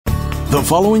The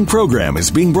following program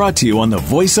is being brought to you on the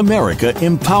Voice America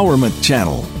Empowerment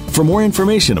Channel. For more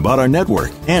information about our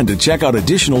network and to check out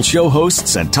additional show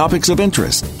hosts and topics of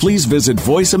interest, please visit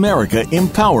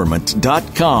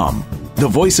voiceamericaempowerment.com. The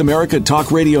Voice America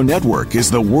Talk Radio Network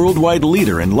is the worldwide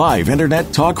leader in live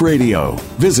Internet talk radio.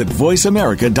 Visit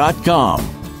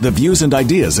voiceamerica.com. The views and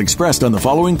ideas expressed on the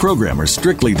following program are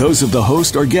strictly those of the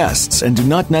host or guests and do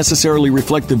not necessarily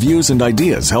reflect the views and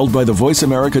ideas held by the Voice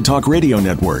America Talk Radio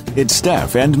Network, its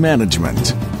staff, and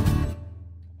management.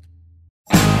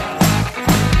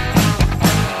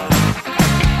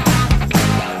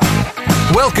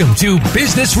 Welcome to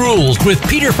Business Rules with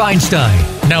Peter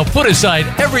Feinstein. Now put aside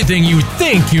everything you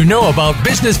think you know about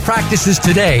business practices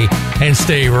today and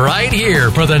stay right here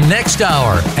for the next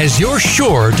hour as you're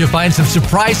sure to find some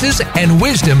surprises and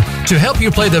wisdom to help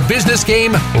you play the business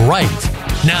game right.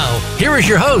 Now, here is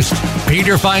your host,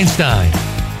 Peter Feinstein.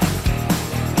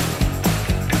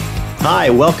 Hi,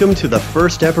 welcome to the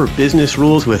first ever Business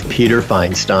Rules with Peter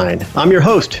Feinstein. I'm your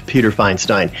host, Peter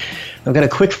Feinstein. I've got a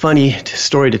quick funny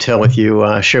story to tell with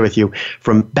you, share with you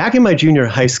from back in my junior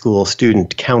high school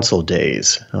student council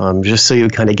days, just so you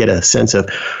kind of get a sense of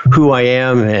who I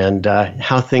am and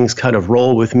how things kind of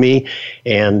roll with me,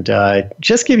 and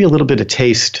just give you a little bit of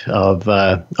taste of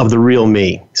the real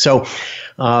me. So,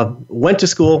 went to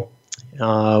school.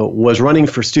 Was running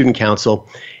for student council,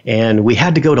 and we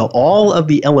had to go to all of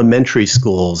the elementary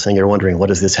schools. And you're wondering, what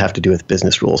does this have to do with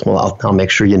business rules? Well, I'll make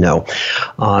sure you know.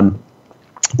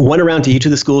 Went around to each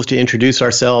of the schools to introduce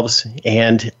ourselves,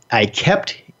 and I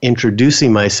kept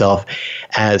introducing myself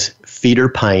as Peter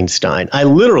Feinstein. I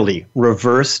literally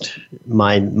reversed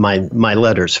my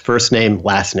letters, first name,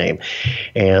 last name,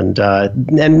 and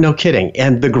no kidding.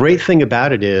 And the great thing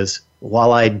about it is,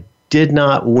 while I did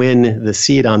not win the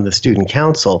seat on the student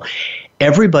council,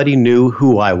 everybody knew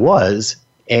who I was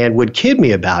and would kid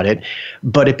me about it,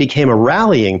 but it became a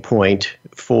rallying point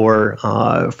for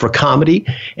comedy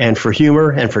and for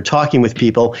humor and for talking with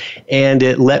people, and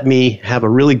it let me have a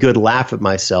really good laugh at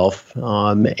myself,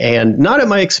 and not at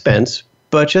my expense,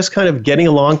 but just kind of getting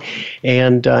along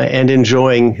and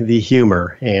enjoying the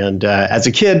humor. And as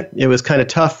a kid, it was kind of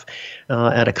tough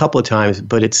at a couple of times,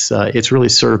 but it's really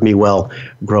served me well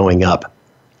growing up.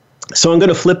 So I'm going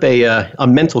to flip a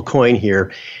mental coin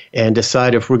here and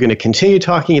decide if we're going to continue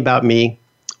talking about me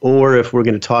or if we're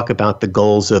going to talk about the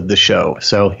goals of the show.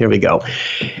 So here we go.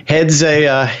 Heads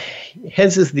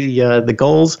is the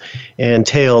goals, and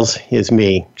tails is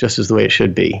me, just as the way it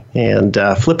should be. And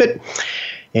flip it,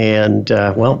 and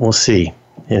well, we'll see.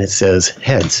 And it says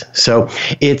heads. So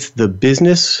it's the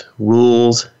business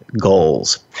rules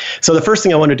goals. So the first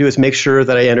thing I want to do is make sure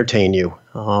that I entertain you.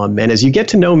 And as you get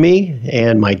to know me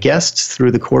and my guests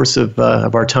through the course of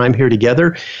our time here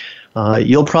together,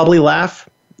 you'll probably laugh.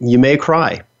 You may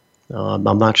cry. I'm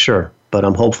not sure, but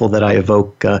I'm hopeful that I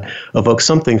evoke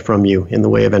something from you in the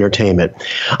way of entertainment.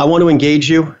 I want to engage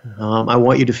you. I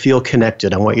want you to feel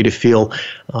connected. I want you to feel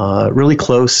really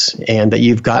close, and that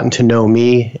you've gotten to know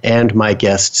me and my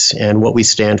guests and what we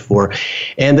stand for,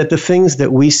 and that the things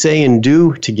that we say and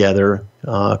do together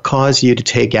cause you to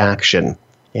take action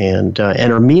and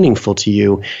are meaningful to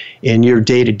you in your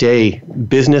day-to-day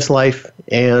business life,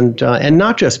 and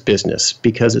not just business,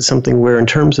 because it's something where, in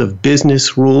terms of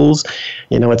business rules,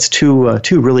 it's two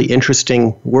really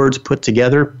interesting words put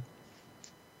together.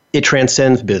 It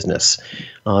transcends business,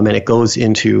 and it goes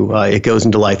into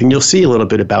life, and you'll see a little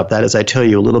bit about that as I tell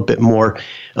you a little bit more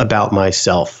about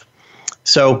myself.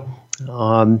 So,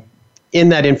 in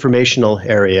that informational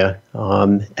area,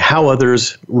 how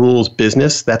others rules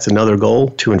business, that's another goal,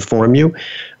 to inform you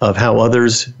of how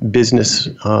others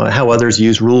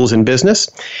use rules in business,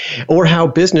 or how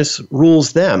business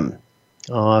rules them.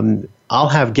 I'll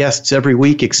have guests every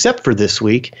week, except for this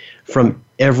week, from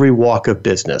every walk of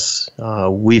business.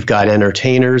 We've got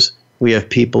entertainers. We have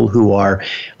people who are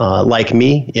like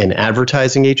me in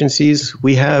advertising agencies.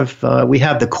 We have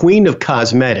the queen of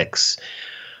cosmetics.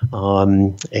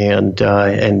 And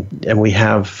we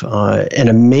have an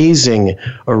amazing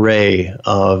array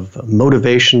of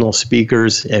motivational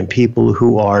speakers and people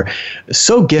who are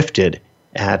so gifted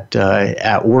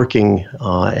at working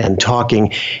and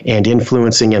talking and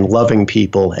influencing and loving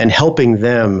people and helping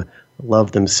them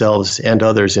love themselves and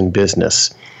others in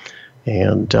business.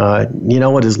 And you know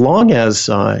what? As long as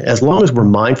we're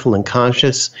mindful and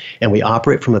conscious and we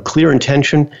operate from a clear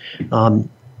intention,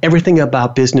 everything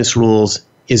about business rules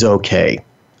is okay.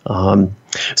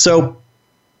 So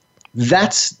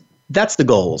that's the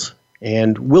goals,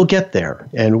 and we'll get there.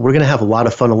 And we're going to have a lot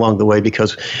of fun along the way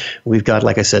because we've got,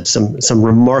 like I said, some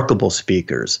remarkable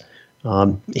speakers.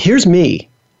 Here's me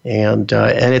And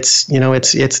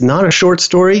it's not a short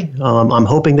story. I'm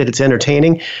hoping that it's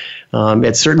entertaining.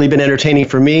 It's certainly been entertaining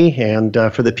for me, and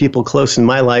for the people close in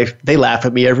my life. They laugh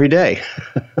at me every day.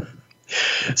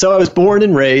 So I was born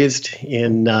and raised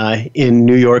in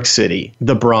New York City,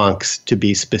 the Bronx, to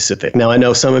be specific. Now, I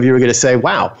know some of you are going to say,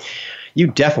 wow, you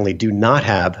definitely do not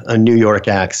have a New York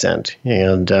accent.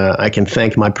 And I can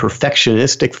thank my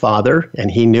perfectionistic father, and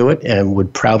he knew it and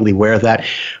would proudly wear that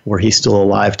were he still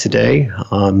alive today.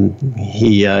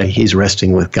 He's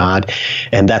resting with God,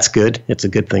 and that's good. It's a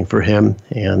good thing for him.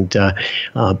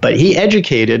 But he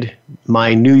educated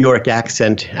my New York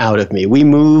accent out of me. We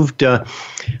moved out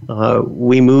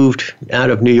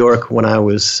of New York when I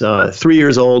was 3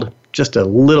 years old, just a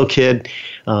little kid,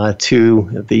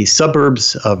 to the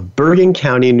suburbs of Bergen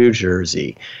County, New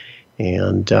Jersey.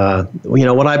 And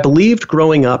what I believed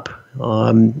growing up,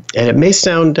 and it may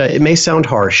sound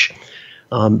harsh,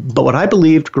 but what I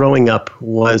believed growing up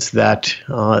was that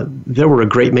there were a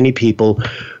great many people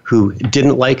who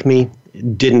didn't like me,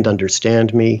 didn't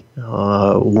understand me,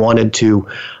 wanted to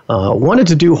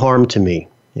do harm to me,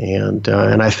 and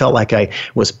I felt like I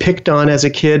was picked on as a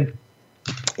kid,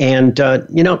 and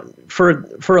for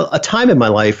a time in my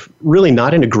life, really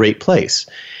not in a great place,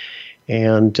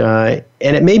 and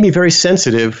it made me very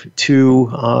sensitive to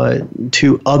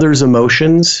others'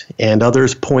 emotions and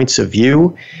others' points of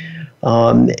view,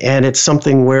 and it's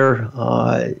something where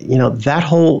that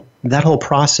whole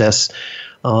process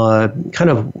kind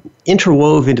of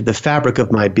interwove into the fabric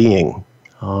of my being.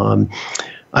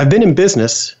 I've been in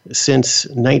business since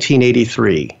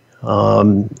 1983.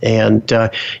 I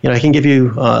can give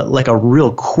you like a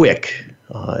real quick,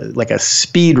 like a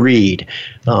speed read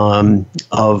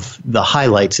of the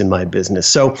highlights in my business.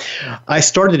 So I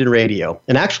started in radio,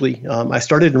 and actually I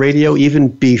started in radio even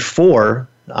before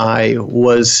I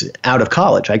was out of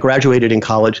college. I graduated in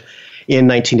college in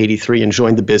 1983 and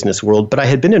joined the business world, but I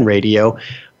had been in radio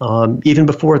even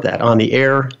before that, on the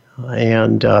air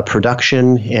and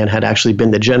production, and had actually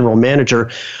been the general manager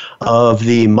of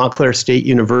the Montclair State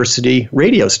University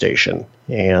radio station.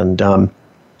 And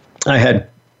I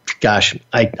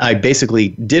basically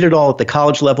did it all at the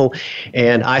college level,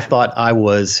 and I thought I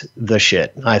was the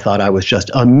shit. I thought I was just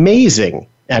amazing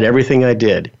at everything I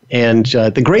did. And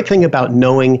the great thing about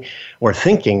knowing or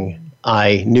thinking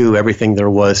I knew everything there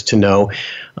was to know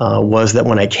was that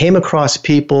when I came across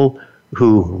people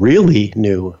who really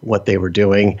knew what they were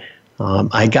doing,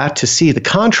 I got to see the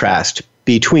contrast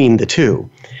between the two.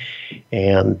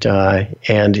 And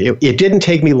it didn't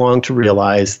take me long to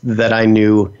realize that I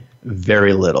knew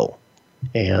very little.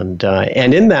 And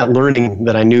in that learning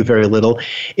that I knew very little,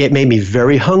 it made me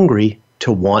very hungry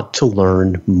to want to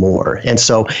learn more. And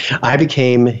so I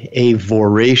became a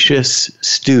voracious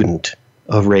student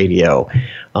of radio.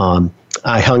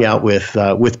 I hung out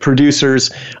with producers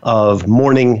of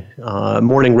morning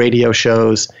radio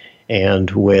shows, and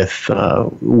with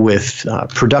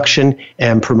production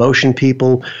and promotion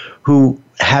people who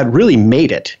had really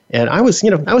made it. And I was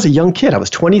a young kid. I was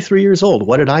 23 years old.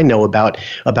 What did I know about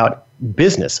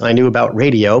business? I knew about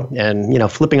radio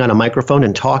and flipping on a microphone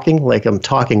and talking like I'm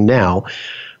talking now.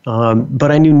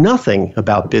 But I knew nothing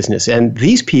about business. And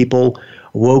these people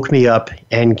woke me up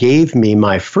and gave me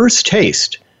my first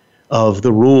taste of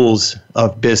the rules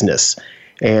of business.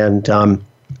 And,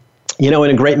 in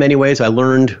a great many ways, I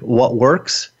learned what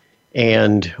works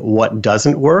and what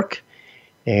doesn't work.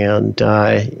 And,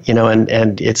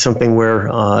 and it's something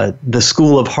where the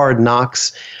school of hard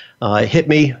knocks hit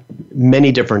me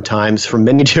many different times from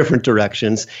many different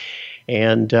directions.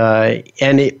 And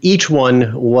each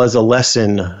one was a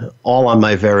lesson all on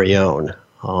my very own.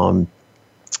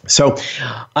 So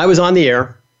I was on the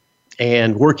air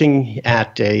and working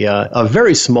at a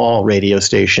very small radio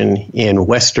station in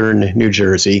western New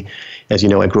Jersey. As you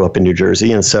know, I grew up in New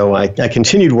Jersey, and so I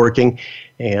continued working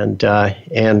and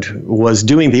was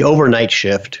doing the overnight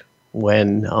shift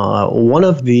when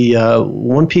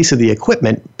one piece of the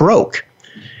equipment broke.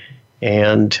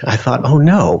 And I thought, oh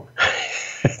no,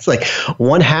 it's like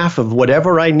one half of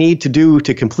whatever I need to do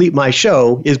to complete my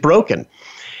show is broken.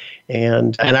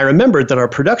 And I remembered that our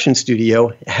production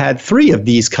studio had 3 of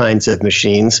these kinds of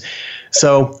machines.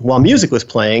 So while music was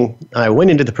playing, I went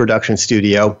into the production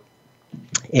studio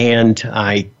and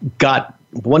I got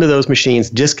one of those machines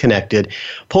disconnected,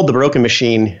 pulled the broken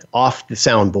machine off the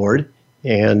soundboard,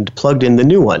 and plugged in the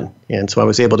new one. And so I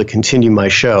was able to continue my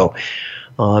show.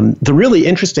 The really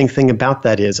interesting thing about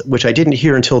that is, which I didn't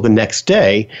hear until the next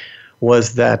day,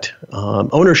 was that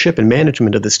ownership and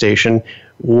management of the station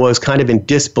was kind of in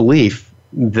disbelief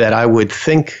that I would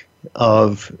think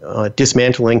of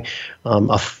dismantling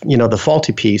the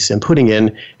faulty piece and putting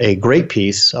in a great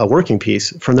piece, a working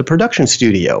piece from the production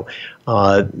studio.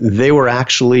 They were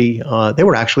actually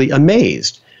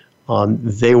amazed.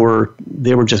 They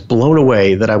were just blown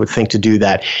away that I would think to do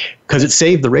that, because it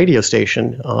saved the radio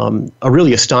station a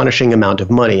really astonishing amount of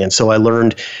money. And so I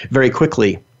learned very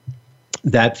quickly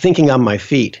that thinking on my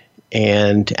feet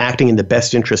and acting in the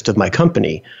best interest of my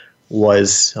company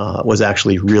was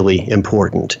actually really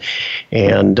important.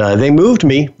 And they moved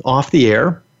me off the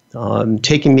air,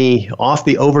 taking me off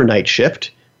the overnight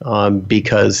shift,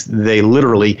 because they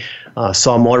literally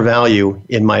saw more value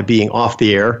in my being off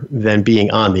the air than being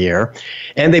on the air.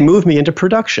 And they moved me into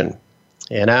production.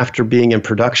 And after being in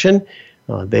production,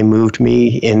 they moved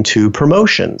me into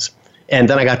promotions. And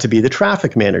then I got to be the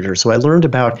traffic manager. So I learned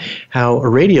about how a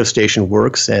radio station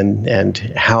works and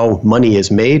how money is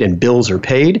made and bills are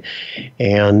paid.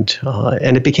 And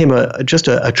it became a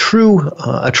true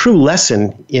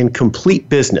lesson in complete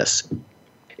business.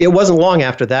 It wasn't long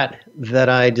after that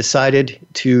I decided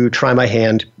to try my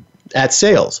hand at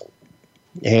sales.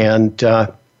 And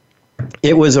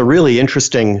it was a really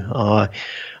interesting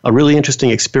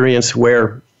experience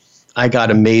where I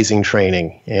got amazing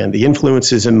training, and the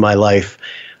influences in my life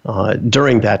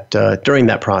during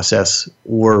that process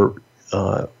were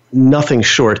nothing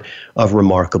short of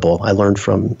remarkable. I learned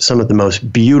from some of the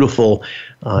most beautiful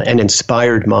and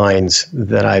inspired minds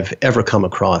that I've ever come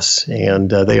across,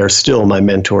 and they are still my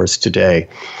mentors today.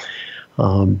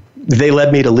 They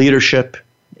led me to leadership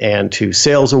and to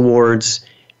sales awards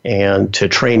and to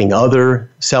training other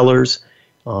sellers.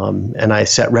 And I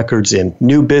set records in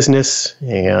new business,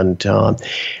 and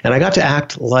I got to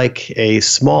act like a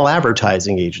small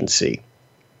advertising agency.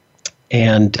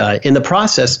 And in the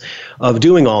process of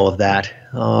doing all of that,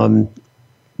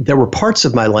 there were parts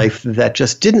of my life that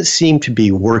just didn't seem to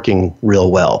be working real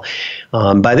well.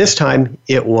 By this time,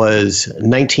 it was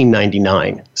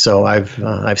 1999. So I've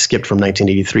skipped from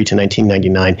 1983 to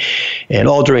 1999, and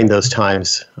all during those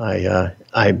times,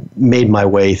 I made my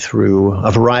way through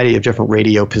a variety of different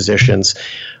radio positions,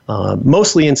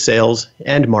 mostly in sales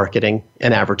and marketing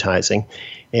and advertising.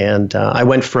 And I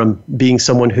went from being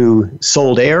someone who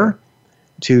sold air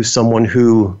to someone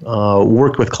who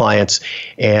worked with clients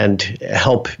and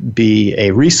helped be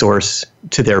a resource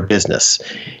to their business.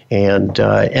 And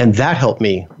that helped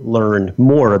me learn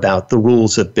more about the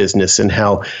rules of business and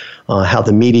how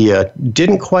the media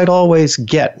didn't quite always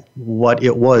get what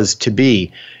it was to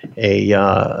be a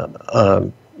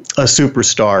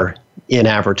superstar in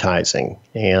advertising.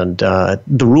 And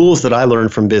the rules that I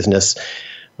learned from business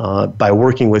by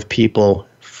working with people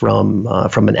from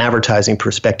an advertising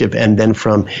perspective and then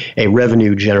from a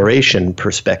revenue generation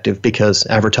perspective, because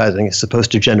advertising is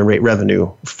supposed to generate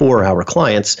revenue for our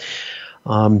clients.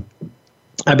 I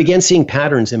began seeing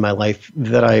patterns in my life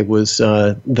that I was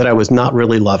not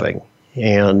really loving,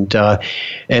 and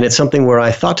it's something where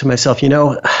I thought to myself,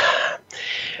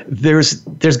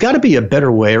 there's got to be a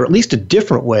better way, or at least a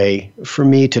different way, for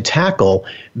me to tackle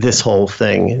this whole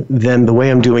thing than the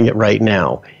way I'm doing it right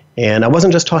now. And I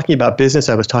wasn't just talking about business;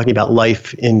 I was talking about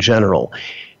life in general.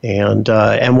 And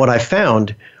what I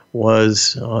found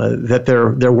was that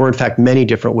there were in fact many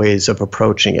different ways of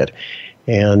approaching it.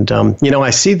 And I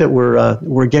see that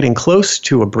we're getting close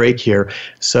to a break here.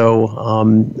 So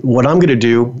what I'm going to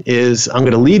do is I'm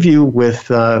going to leave you with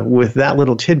that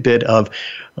little tidbit of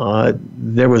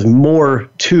there was more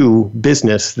to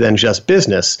business than just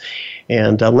business,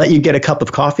 and let you get a cup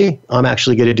of coffee. I'm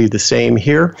actually going to do the same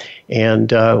here,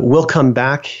 and we'll come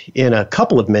back in a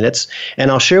couple of minutes, and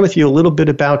I'll share with you a little bit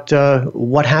about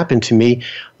what happened to me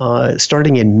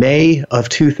starting in May of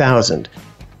 2000.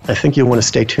 I think you'll want to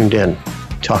stay tuned in.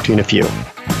 Talk to you in a few.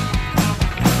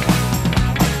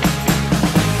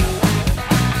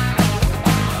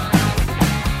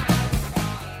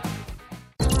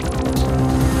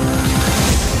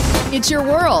 It's your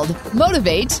world.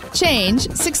 Motivate, change,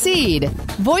 succeed.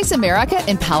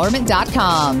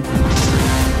 VoiceAmericaEmpowerment.com.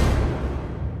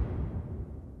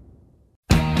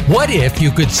 What if you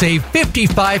could save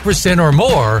 55% or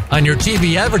more on your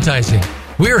TV advertising?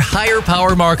 We're Higher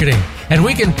Power Marketing, and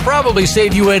we can probably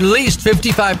save you at least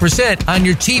 55% on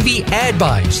your TV ad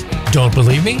buys. Don't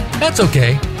believe me? That's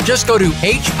okay. Just go to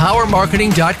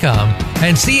hpowermarketing.com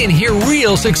and see and hear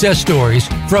real success stories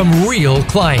from real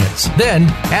clients. Then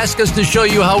ask us to show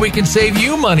you how we can save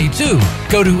you money too.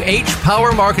 Go to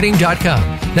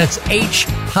hpowermarketing.com. That's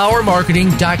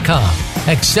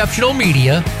hpowermarketing.com. Exceptional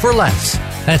media for less.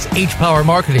 That's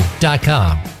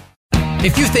hpowermarketing.com.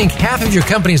 If you think half of your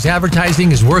company's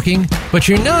advertising is working, but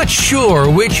you're not sure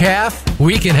which half,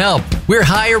 we can help. We're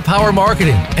Higher Power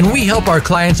Marketing, and we help our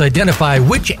clients identify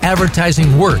which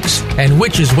advertising works and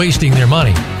which is wasting their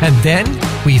money. And then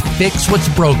we fix what's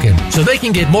broken so they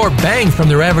can get more bang from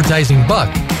their advertising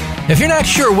buck. If you're not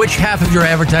sure which half of your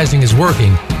advertising is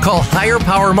working, call Higher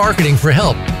Power Marketing for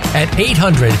help at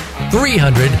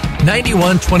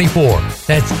 800-300-9124.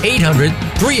 That's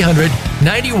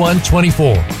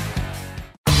 800-300-9124.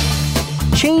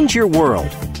 Change your world.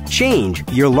 Change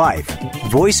your life.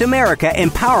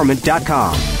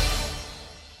 VoiceAmericaEmpowerment.com.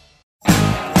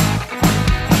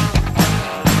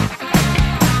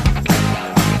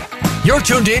 You're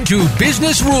tuned in to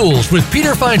Business Rules with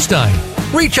Peter Feinstein.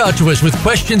 Reach out to us with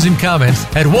questions and comments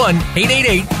at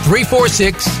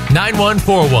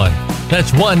 1-888-346-9141.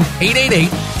 That's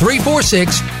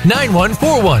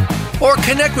 1-888-346-9141. Or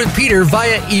connect with Peter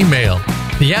via email.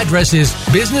 The address is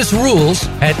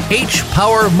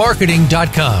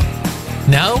businessrules@hpowermarketing.com.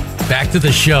 Now, back to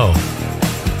the show.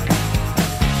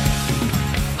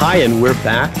 Hi, and we're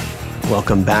back.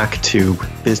 Welcome back to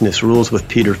Business Rules with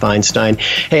Peter Feinstein.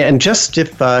 Hey, and just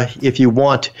if you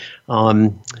want,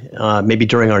 maybe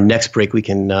during our next break we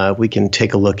can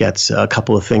take a look at a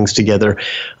couple of things together.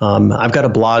 I've got a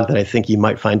blog that I think you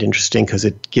might find interesting because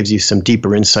it gives you some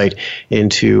deeper insight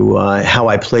into how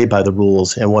I play by the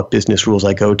rules and what business rules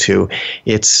I go to.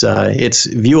 It's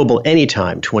viewable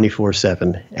anytime,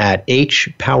 24/7 at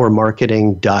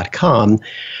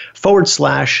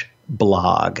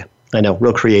hpowermarketing.com/blog. I know,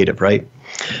 real creative, right?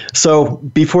 So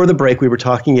before the break, we were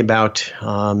talking about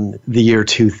the year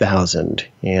 2000,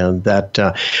 and that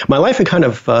my life had kind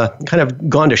of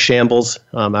gone to shambles.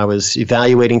 I was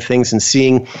evaluating things and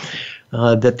seeing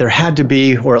that there had to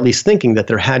be, or at least thinking that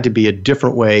there had to be, a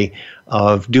different way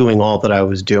of doing all that I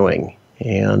was doing.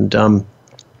 And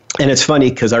it's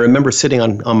funny because I remember sitting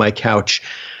on my couch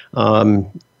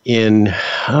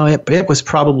it was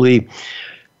probably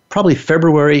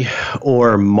February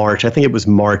or March. I think it was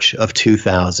March of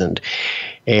 2000.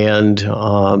 And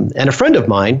a friend of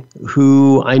mine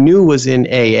who I knew was in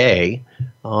AA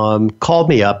called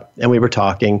me up, and we were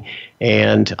talking,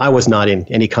 and I was not in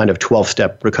any kind of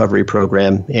 12-step recovery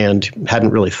program and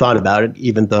hadn't really thought about it,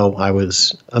 even though I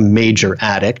was a major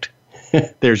addict.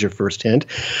 There's your first hint.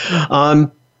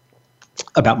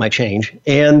 About my change.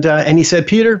 And he said,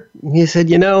 Peter, he said,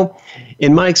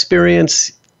 in my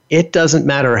experience, it doesn't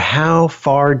matter how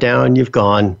far down you've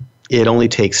gone. It only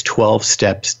takes 12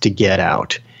 steps to get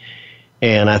out.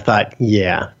 And I thought,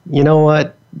 yeah, you know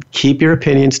what? Keep your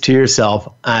opinions to yourself.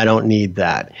 I don't need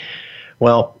that.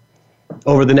 Well,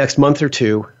 over the next month or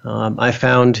two, I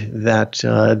found that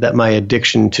my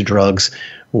addiction to drugs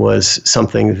was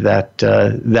something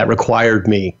that required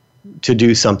me to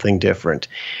do something different.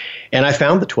 And I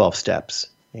found the 12 steps.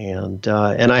 And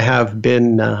I have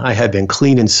been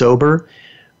clean and sober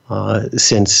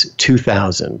since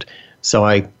 2000. So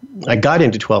I got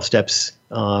into 12 steps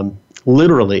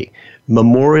literally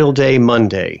Memorial Day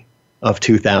Monday of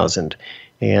 2000.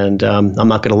 And I'm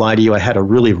not going to lie to you, I had a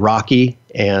really rocky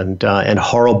and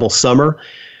horrible summer.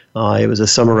 It was a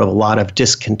summer of a lot of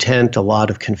discontent, a lot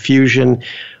of confusion,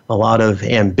 a lot of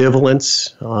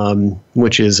ambivalence,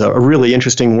 which is a really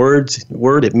interesting word.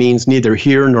 It means neither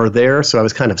here nor there. So I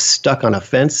was kind of stuck on a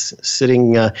fence,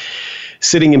 sitting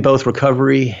in both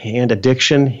recovery and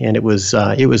addiction, and it was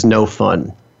no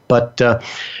fun. But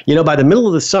by the middle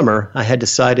of the summer, I had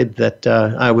decided that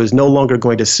I was no longer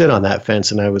going to sit on that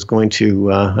fence, and I was going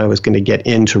to get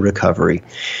into recovery.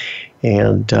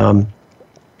 And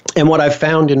what I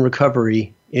found in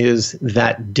recovery is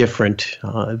that different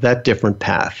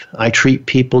path. I treat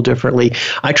people differently.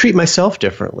 I treat myself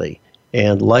differently.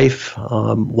 And life,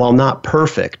 while not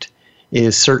perfect,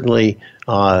 is certainly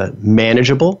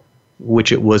manageable,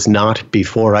 which it was not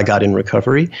before I got in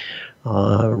recovery.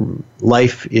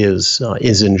 Life is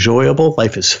enjoyable.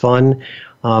 Life is fun.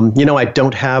 I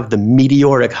don't have the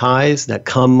meteoric highs that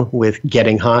come with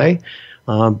getting high,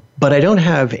 but I don't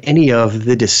have any of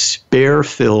the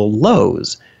despair-filled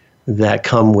lows that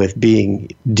come with being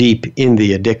deep in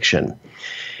the addiction.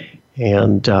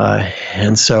 And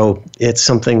so it's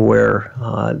something where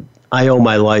I owe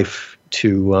my life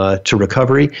to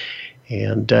recovery,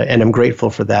 and I'm grateful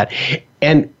for that.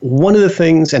 And one of the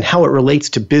things, and how it relates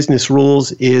to business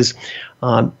rules, is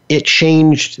it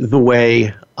changed the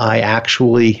way I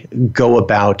actually go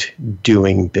about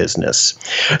doing business.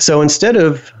 So instead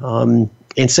of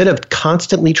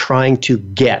constantly trying to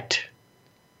get,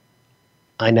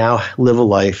 I now live a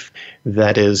life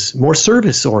that is more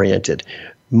service-oriented,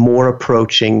 more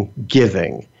approaching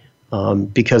giving.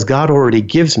 because God already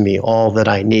gives me all that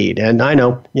I need. And I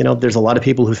know, there's a lot of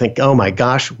people who think, oh my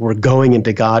gosh, we're going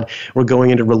into God, we're going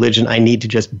into religion, I need to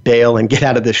just bail and get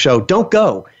out of this show. Don't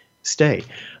go, stay,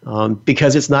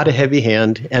 because it's not a heavy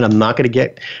hand, and I'm not going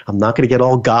to get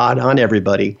all God on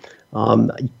everybody.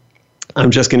 I'm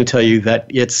just going to tell you that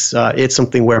it's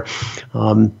something where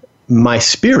my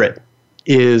spirit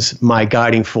is my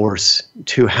guiding force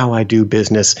to how I do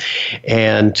business,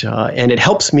 and it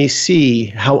helps me see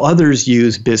how others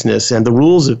use business and the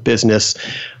rules of business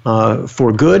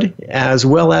for good, as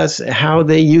well as how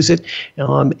they use it,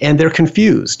 and they're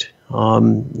confused.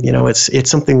 It's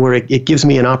something where it gives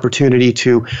me an opportunity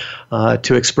to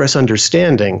express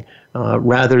understanding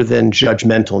rather than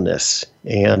judgmentalness,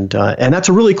 and that's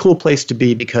a really cool place to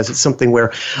be, because it's something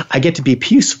where I get to be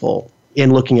peaceful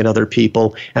in looking at other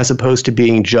people as opposed to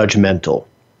being judgmental.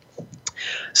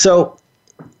 So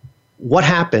what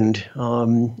happened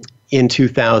in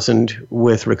 2000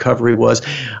 with recovery was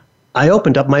I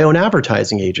opened up my own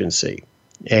advertising agency.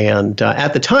 And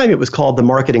at the time, it was called the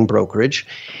Marketing Brokerage.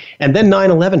 And then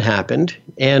 9/11 happened,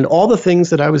 and all the things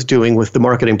that I was doing with the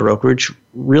marketing brokerage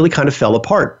really kind of fell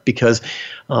apart, because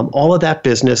all of that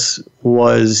business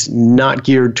was not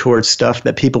geared towards stuff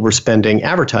that people were spending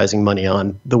advertising money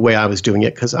on the way I was doing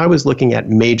it, because I was looking at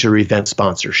major event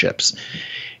sponsorships.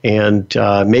 And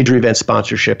major event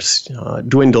sponsorships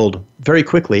dwindled very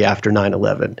quickly after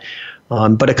 9/11.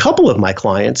 But a couple of my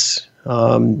clients,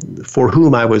 for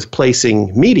whom I was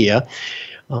placing media,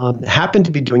 happened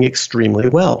to be doing extremely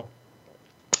well,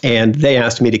 and they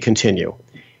asked me to continue,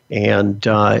 and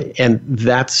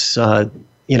that's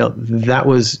that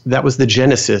was the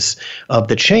genesis of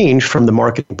the change from the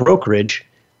marketing brokerage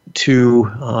to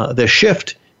the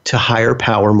shift to higher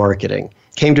power marketing.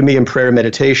 Came to me in prayer and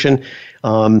meditation.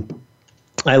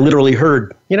 I literally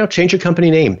heard, change your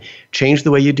company name, change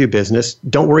the way you do business.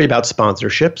 Don't worry about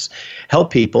sponsorships.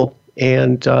 Help people.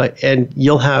 And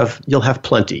you'll have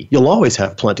plenty. You'll always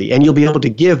have plenty, and you'll be able to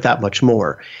give that much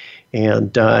more.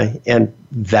 And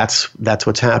that's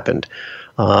what's happened.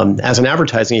 As an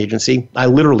advertising agency, I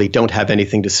literally don't have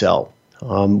anything to sell.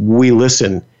 We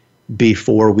listen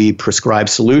before we prescribe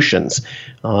solutions,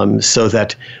 so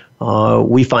that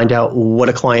we find out what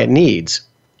a client needs.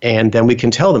 And then we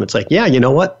can tell them, it's like, yeah, you know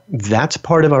what? That's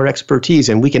part of our expertise,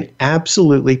 and we can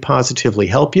absolutely positively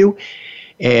help you.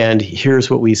 And here's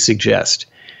what we suggest.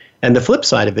 And the flip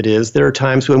side of it is there are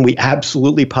times when we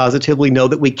absolutely positively know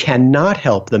that we cannot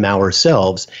help them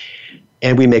ourselves,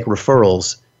 and we make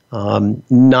referrals,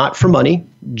 not for money,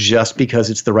 just because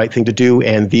it's the right thing to do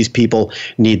and these people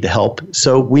need the help.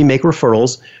 So we make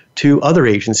referrals to other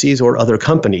agencies or other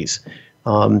companies.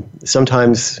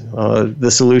 Sometimes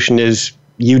the solution is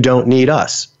you don't need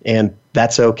us, and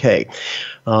that's okay.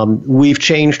 We've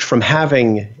changed from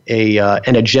having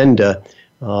an agenda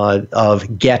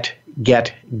of get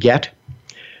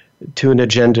to an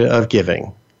agenda of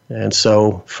giving. And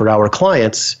so for our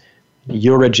clients,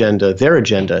 your agenda, their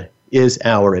agenda is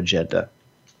our agenda.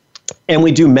 And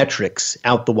we do metrics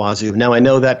out the wazoo. Now, I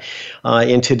know that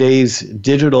in today's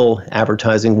digital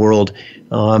advertising world,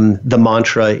 the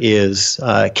mantra is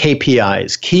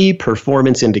KPIs, key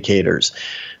performance indicators.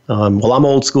 Well, I'm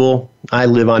old school. I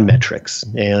live on metrics.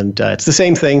 And it's the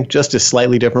same thing, just a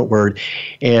slightly different word.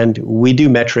 And we do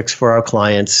metrics for our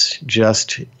clients,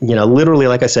 just, literally,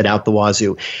 like I said, out the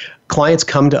wazoo. Clients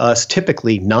come to us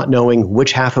typically not knowing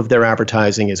which half of their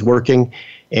advertising is working,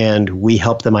 and we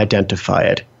help them identify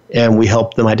it. And we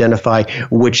help them identify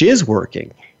which is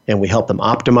working. And we help them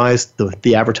optimize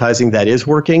the advertising that is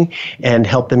working, and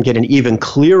help them get an even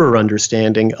clearer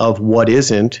understanding of what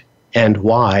isn't and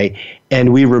why,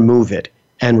 and we remove it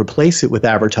and replace it with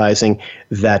advertising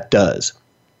that does.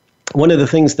 One of the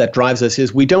things that drives us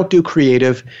is we don't do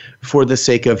creative for the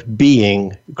sake of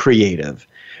being creative.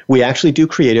 We actually do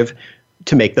creative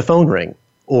to make the phone ring,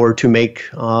 or to make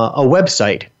a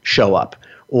website show up,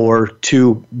 or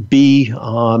to be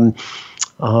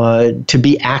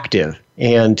active,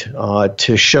 and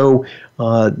to show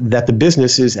that the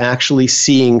business is actually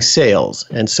seeing sales.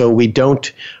 And so we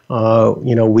don't,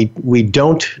 we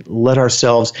don't let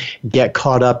ourselves get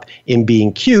caught up in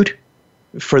being cute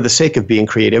for the sake of being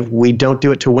creative. We don't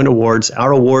do it to win awards.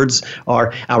 Our awards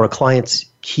are our clients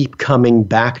keep coming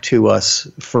back to us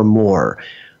for more.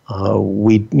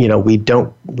 We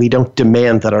don't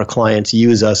demand that our clients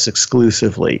use us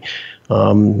exclusively.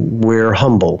 We're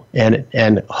humble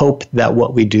and hope that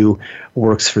what we do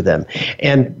works for them.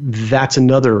 And that's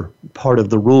another part of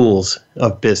the rules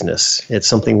of business. It's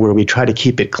something where we try to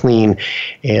keep it clean,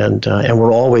 and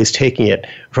we're always taking it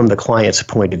from the client's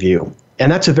point of view.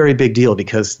 And that's a very big deal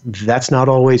because that's not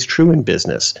always true in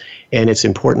business. And it's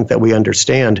important that we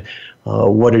understand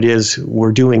what it is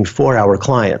we're doing for our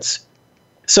clients.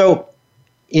 So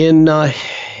in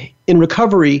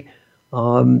recovery,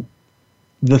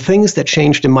 the things that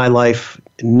changed in my life,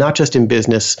 not just in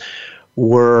business,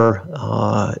 were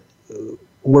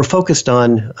focused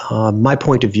on my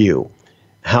point of view,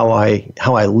 how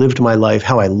I lived my life,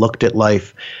 how I looked at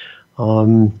life.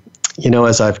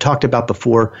 As I've talked about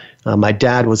before, my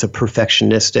dad was a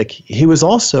perfectionistic. He was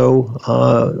also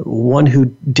one who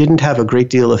didn't have a great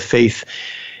deal of faith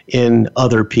in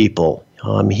other people.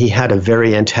 He had a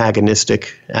very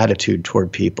antagonistic attitude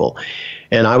toward people,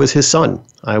 and I was his son.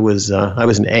 I was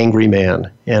an angry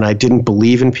man, and I didn't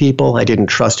believe in people. I didn't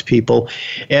trust people,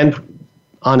 and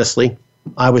honestly,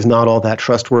 I was not all that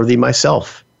trustworthy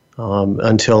myself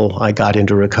until I got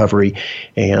into recovery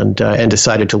and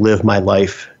decided to live my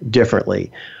life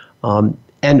differently.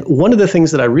 And one of the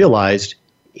things that I realized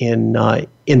in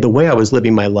the way I was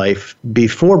living my life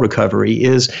before recovery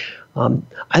is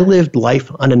I lived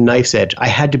life on a knife's edge. I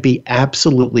had to be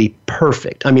absolutely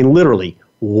perfect. I mean, literally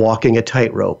walking a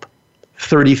tightrope,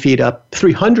 30 feet up,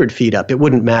 300 feet up, it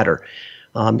wouldn't matter.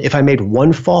 If I made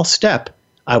one false step,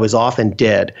 I was off and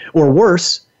dead. Or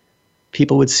worse,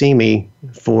 people would see me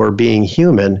for being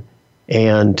human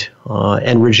and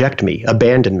reject me,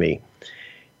 abandon me.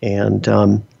 And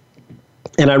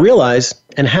I realize,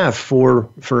 and have for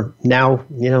now,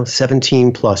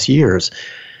 17 plus years,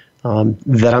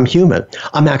 that I'm human.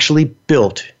 I'm actually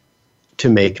built to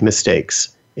make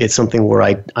mistakes. It's something where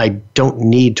I don't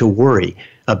need to worry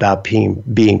about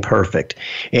being perfect.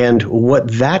 And what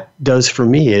that does for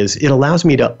me is it allows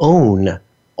me to own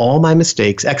all my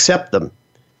mistakes, accept them,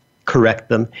 correct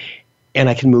them, and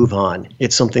I can move on.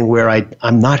 It's something where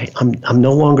I'm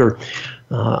no longer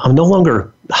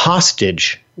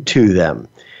hostage to them,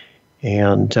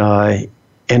 and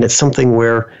it's something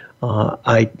where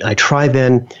I try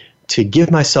then to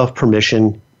give myself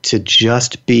permission to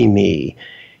just be me.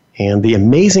 And the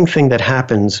amazing thing that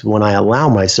happens when I allow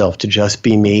myself to just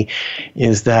be me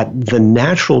is that the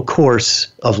natural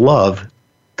course of love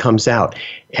comes out,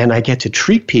 and I get to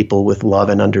treat people with love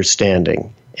and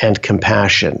understanding and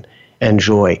compassion and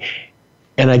joy.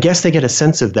 And I guess they get a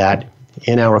sense of that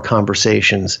in our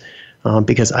conversations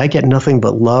because I get nothing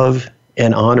but love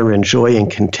and honor and joy and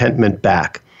contentment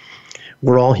back.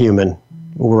 We're all human.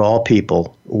 We're all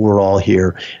people. We're all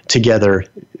here together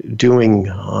doing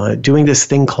this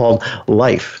thing called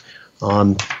life.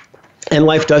 And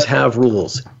life does have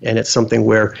rules, and it's something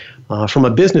where, from a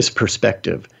business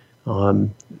perspective,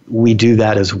 we do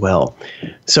that as well.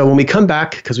 So when we come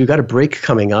back, because we've got a break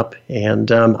coming up,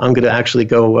 and I'm going to actually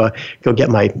go get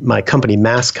my company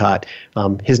mascot.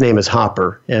 His name is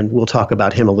Hopper, and we'll talk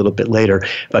about him a little bit later.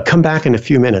 But come back in a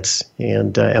few minutes,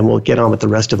 and we'll get on with the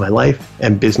rest of my life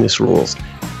and business rules.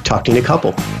 Talk to you in a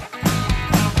couple.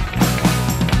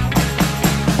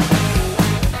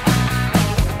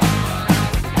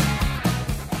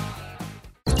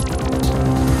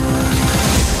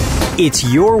 It's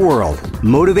your world.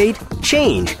 Motivate,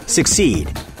 change, succeed.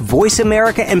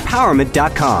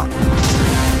 VoiceAmericaEmpowerment.com.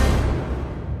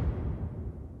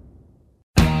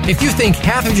 If you think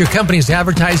half of your company's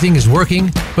advertising is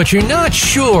working, but you're not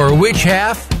sure which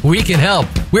half, we can help.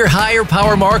 We're Higher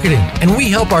Power Marketing, and we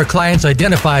help our clients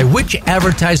identify which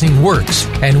advertising works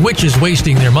and which is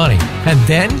wasting their money. And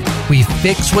then we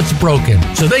fix what's broken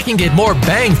so they can get more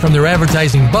bang from their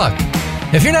advertising buck.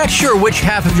 If you're not sure which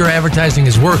half of your advertising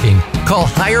is working, call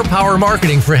Higher Power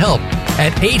Marketing for help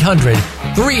at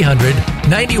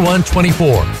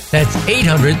 800-300-9124. That's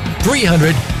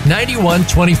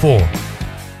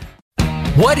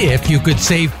 800-300-9124. What if you could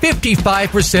save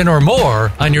 55% or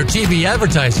more on your TV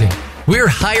advertising? We're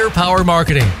Higher Power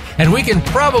Marketing, and we can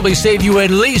probably save you at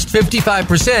least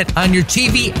 55% on your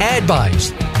TV ad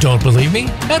buys. Don't believe me?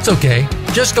 That's okay.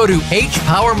 Just go to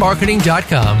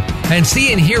hpowermarketing.com and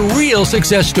see and hear real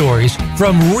success stories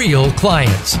from real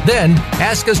clients. Then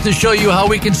ask us to show you how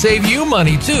we can save you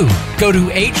money too. Go to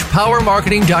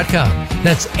hpowermarketing.com.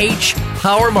 That's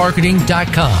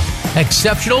hpowermarketing.com.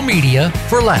 Exceptional media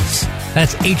for less.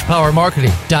 That's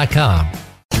hpowermarketing.com.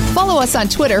 Follow us on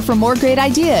Twitter for more great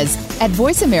ideas at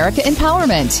Voice America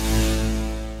Empowerment.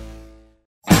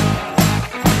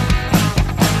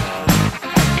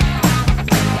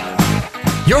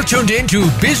 You're tuned in to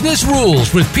Business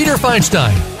Rules with Peter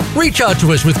Feinstein. Reach out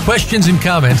to us with questions and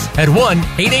comments at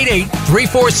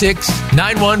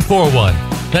 1-888-346-9141.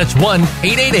 That's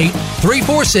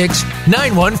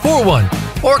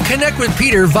 1-888-346-9141. Or connect with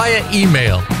Peter via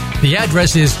email. The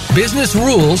address is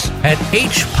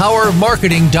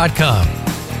businessrules@hpowermarketing.com.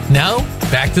 Now,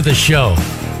 back to the show.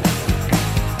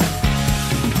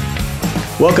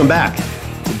 Welcome back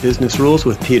to Business Rules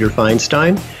with Peter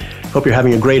Feinstein. Hope you're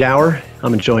having a great hour.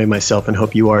 I'm enjoying myself and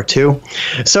hope you are too.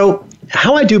 So,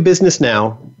 how I do business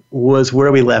now was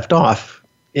where we left off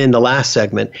in the last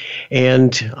segment.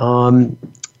 And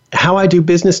how I do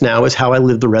business now is how I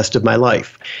live the rest of my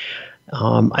life.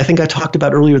 I think I talked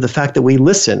about earlier the fact that we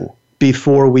listen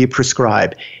before we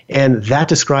prescribe. And that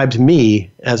describes me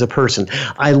as a person.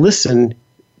 I listen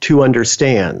to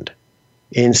understand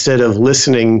instead of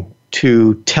listening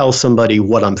to tell somebody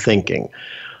what I'm thinking.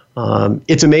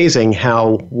 It's amazing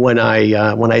how when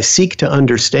I seek to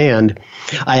understand,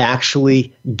 I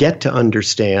actually get to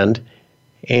understand.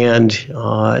 And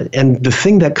the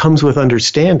thing that comes with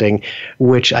understanding,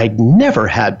 which I'd never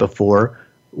had before,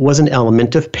 was an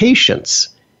element of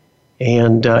patience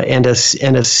and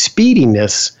a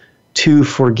speediness to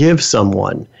forgive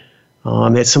someone.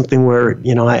 It's something where,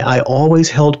 I always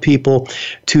held people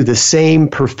to the same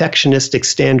perfectionistic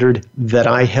standard that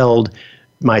I held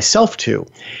myself to.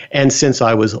 And since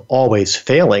I was always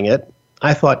failing it,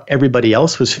 I thought everybody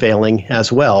else was failing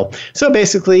as well. So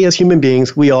basically, as human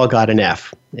beings, we all got an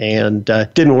F, and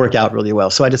didn't work out really well.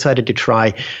 So I decided to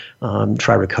try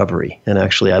recovery. And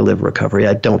actually, I live recovery.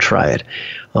 I don't try it.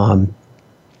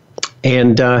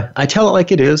 And I tell it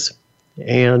like it is,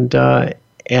 and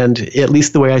at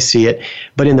least the way I see it.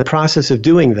 But in the process of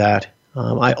doing that,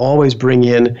 I always bring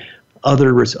in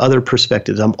other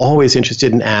perspectives. I'm always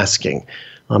interested in asking,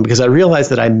 because I realize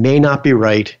that I may not be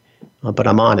right, but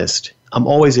I'm honest. I'm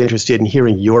always interested in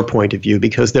hearing your point of view,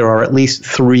 because there are at least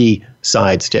 3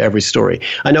 sides to every story.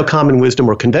 I know common wisdom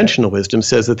or conventional wisdom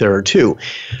says that there are 2.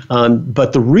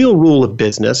 But the real rule of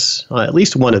business, at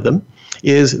least one of them,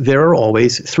 is there are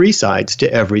always 3 sides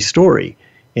to every story.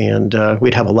 And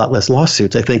we'd have a lot less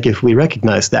lawsuits, I think, if we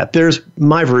recognized that. There's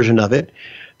my version of it,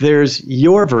 there's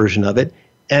your version of it,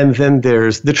 and then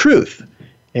there's the truth.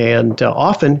 And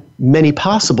often many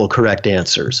possible correct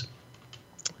answers.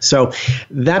 So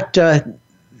that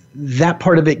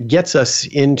part of it gets us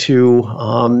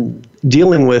into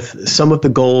dealing with some of the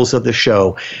goals of the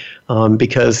show,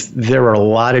 because there are a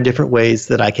lot of different ways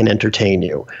that I can entertain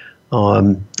you,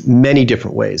 many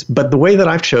different ways. But the way that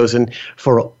I've chosen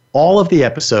for all of the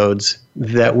episodes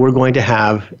that we're going to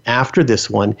have after this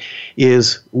one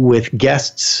is with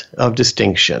guests of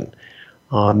distinction.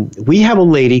 We have a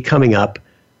lady coming up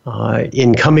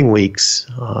in coming weeks,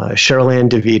 Cheryl-Ann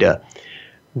DeVita,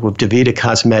 with DeVita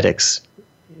Cosmetics.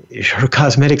 Her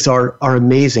cosmetics are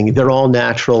amazing. They're all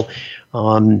natural.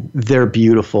 They're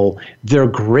beautiful. They're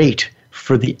great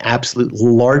for the absolute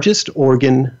largest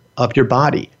organ of your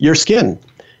body, your skin.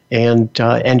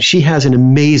 And she has an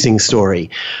amazing story.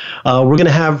 We're going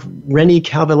to have Renee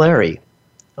Cavallari.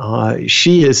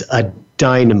 She is a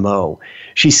dynamo.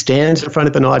 She stands in front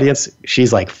of an audience.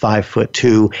 She's like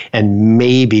 5'2" and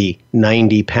maybe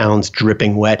 90 pounds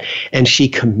dripping wet. And she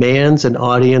commands an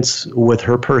audience with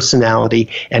her personality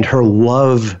and her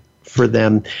love for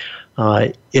them.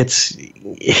 It's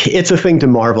a thing to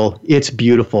marvel. It's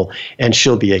beautiful. And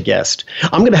she'll be a guest.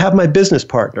 I'm going to have my business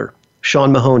partner,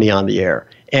 Sean Mahoney, on the air.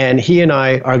 And he and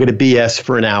I are going to BS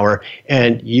for an hour,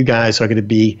 and you guys are going to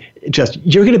be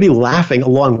you're going to be laughing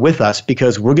along with us,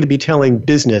 because we're going to be telling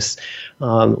business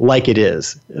like it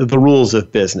is, the rules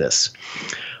of business.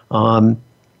 We're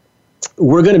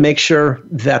going to make sure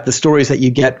that the stories that you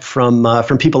get from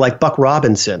people like Buck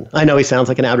Robinson. I know he sounds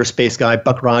like an outer space guy,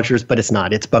 Buck Rogers, but it's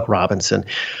not. It's Buck Robinson.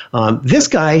 This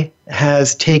guy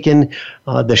has taken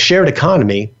the shared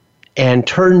economy and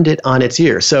turned it on its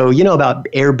ear. So you know about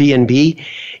Airbnb?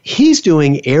 He's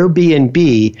doing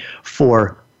Airbnb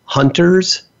for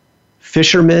hunters,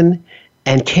 fishermen,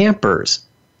 and campers.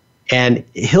 And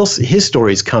his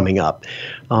story's coming up.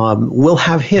 We'll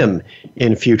have him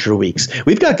in future weeks.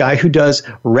 We've got a guy who does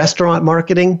restaurant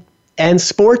marketing and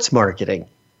sports marketing,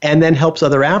 and then helps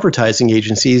other advertising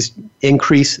agencies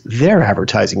increase their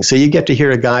advertising. So you get to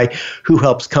hear a guy who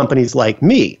helps companies like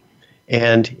me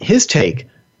and his take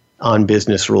on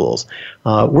business rules.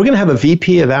 We're going to have a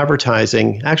VP of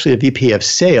advertising, actually a VP of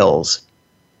sales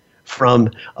from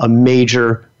a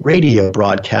major radio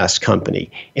broadcast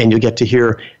company. And you'll get to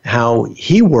hear how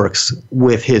he works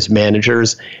with his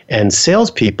managers and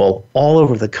salespeople all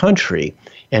over the country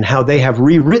and how they have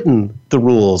rewritten the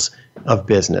rules of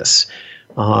business.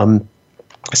 Some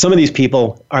of these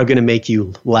people are going to make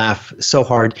you laugh so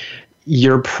hard,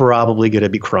 you're probably going to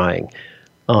be crying.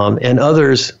 And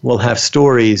others will have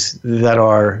stories that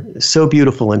are so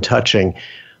beautiful and touching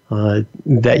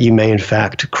that you may, in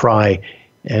fact, cry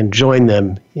and join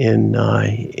them in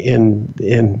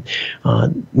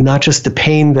not just the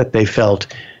pain that they felt,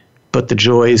 but the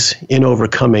joys in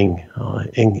overcoming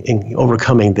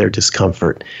their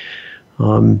discomfort.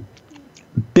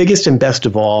 Biggest and best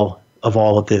of all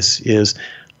of this is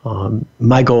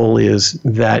my goal is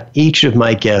that each of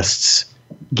my guests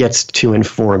gets to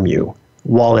inform you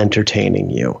while entertaining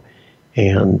you,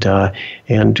 and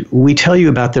we tell you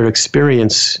about their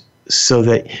experience so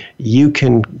that you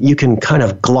can kind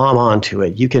of glom onto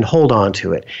it, you can hold on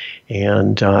to it,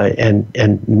 and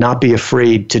not be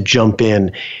afraid to jump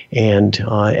in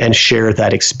and share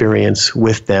that experience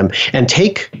with them, and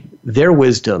take their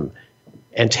wisdom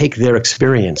and take their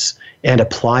experience and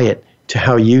apply it to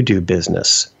how you do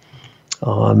business.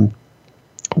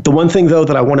 The one thing, though,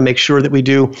 that I want to make sure that we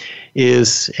do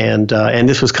is, and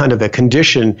this was kind of a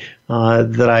condition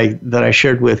that I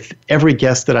shared with every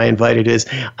guest that I invited, is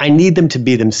I need them to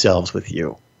be themselves with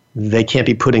you. They can't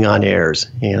be putting on airs.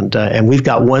 And we've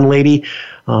got one lady.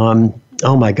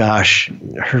 Oh my gosh,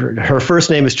 her first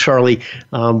name is Charlie.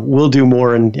 We'll do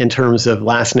more in terms of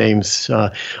last names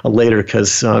later,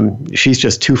 because she's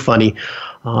just too funny.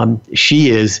 She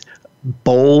is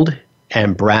bold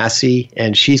and brassy,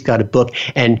 and she's got a book,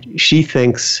 and she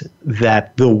thinks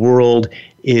that the world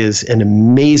is an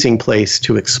amazing place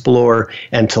to explore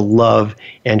and to love,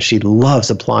 and she loves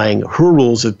applying her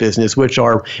rules of business, which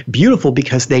are beautiful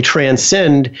because they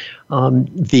transcend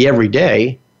the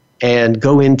everyday and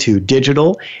go into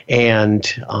digital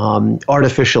and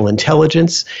artificial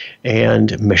intelligence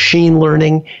and machine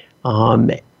learning,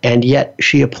 and yet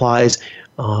she applies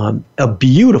a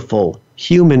beautiful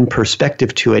human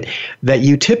perspective to it that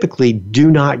you typically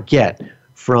do not get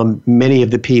from many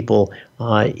of the people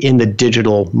in the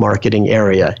digital marketing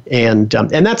area, and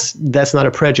that's not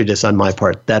a prejudice on my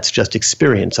part. That's just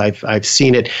experience. I've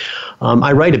seen it.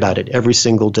 I write about it every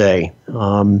single day.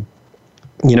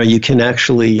 You can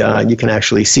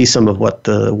actually see some of what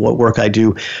work I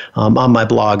do on my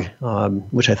blog,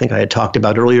 which I think I had talked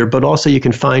about earlier. But also you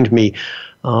can find me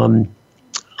on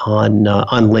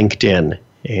LinkedIn.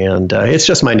 And it's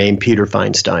just my name, Peter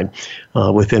Feinstein,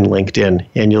 within LinkedIn,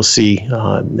 and you'll see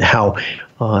how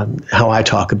I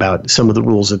talk about some of the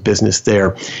rules of business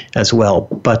there as well.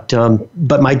 But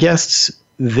my guests,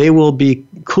 they will be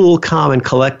cool, calm, and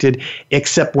collected,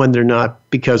 except when they're not,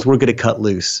 because we're going to cut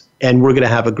loose and we're going to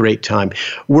have a great time.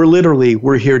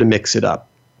 We're here to mix it up.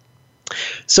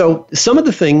 So some of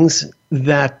the things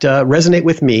that resonate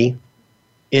with me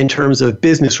in terms of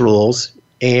business rules,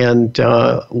 and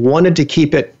wanted to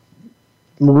keep it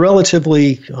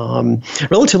relatively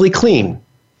clean.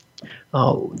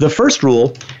 The first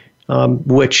rule,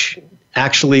 which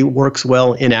actually works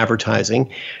well in advertising,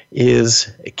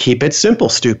 is keep it simple,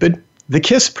 stupid. The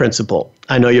KISS principle.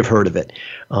 I know you've heard of it.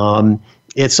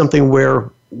 It's something where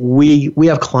we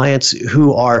have clients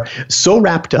who are so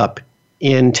wrapped up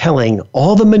in telling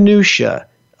all the minutia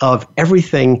of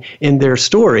everything in their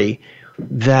story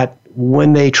that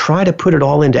when they try to put it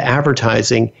all into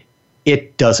advertising,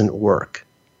 it doesn't work.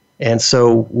 And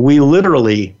so we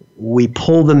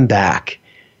pull them back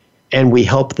and we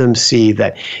help them see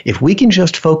that if we can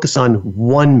just focus on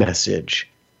one message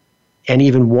and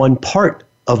even one part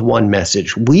of one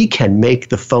message, we can make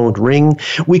the phone ring.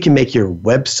 We can make your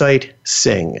website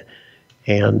sing.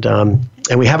 And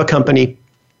we have a company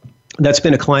that's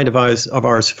been a client of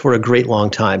ours for a great long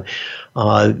time.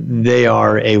 They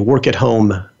are a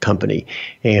work-at-home company,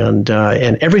 and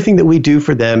everything that we do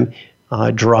for them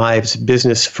drives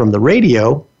business from the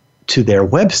radio to their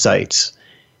websites.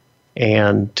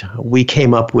 And we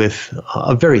came up with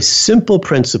a very simple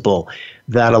principle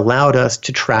that allowed us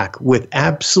to track with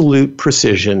absolute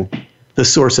precision the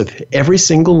source of every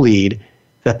single lead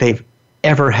that they've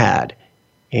ever had.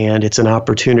 And it's an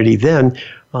opportunity then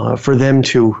for them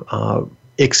to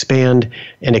expand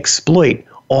and exploit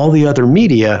all the other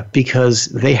media because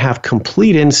they have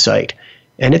complete insight.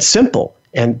 And it's simple.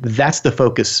 And that's the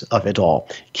focus of it all,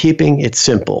 keeping it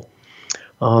simple.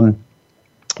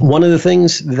 One of the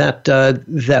things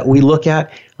that we look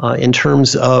at in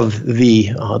terms of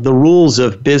the rules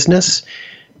of business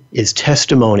is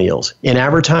testimonials. In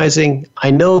advertising,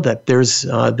 I know that there's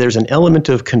an element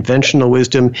of conventional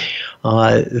wisdom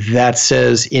that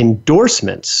says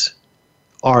endorsements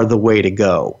are the way to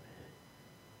go.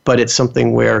 But it's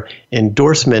something where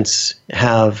endorsements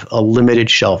have a limited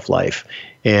shelf life.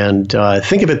 And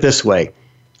think of it this way.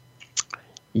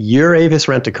 You're Avis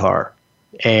Rent-A-Car,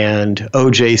 and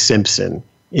O.J. Simpson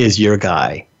is your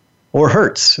guy, or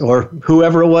Hertz, or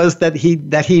whoever it was that he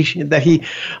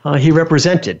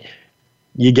represented.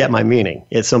 You get my meaning.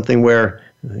 It's something where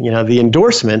the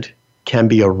endorsement can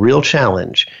be a real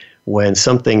challenge when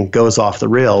something goes off the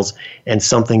rails and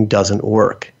something doesn't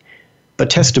work.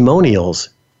 But testimonials,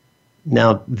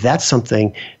 Now, that's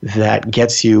something that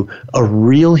gets you a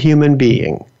real human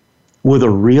being with a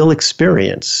real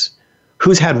experience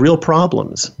who's had real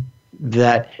problems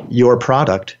that your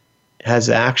product has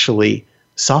actually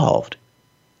solved.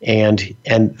 And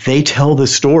they tell the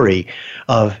story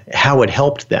of how it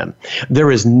helped them.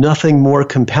 There is nothing more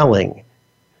compelling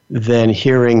than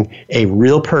hearing a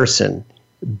real person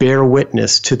bear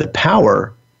witness to the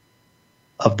power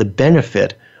of the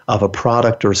benefit of a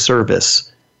product or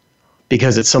service,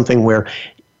 because it's something where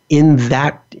in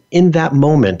that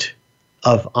moment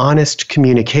of honest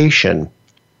communication,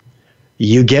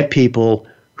 you get people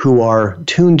who are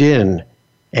tuned in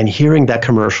and hearing that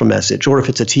commercial message, or if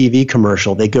it's a TV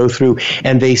commercial, they go through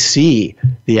and they see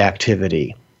the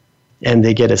activity and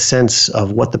they get a sense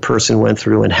of what the person went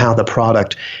through and how the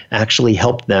product actually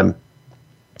helped them.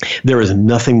 There is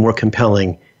nothing more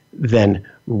compelling than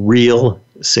real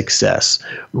success,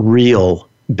 real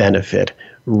benefit,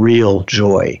 real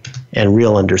joy, and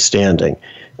real understanding.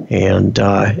 And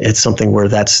it's something where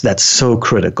that's so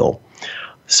critical.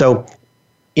 So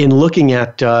in looking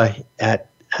at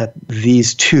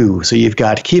these two, so you've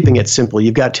got keeping it simple,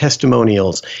 you've got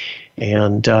testimonials,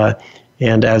 and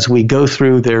as we go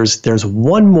through, there's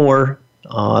one more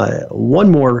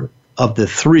of the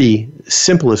three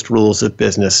simplest rules of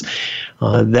business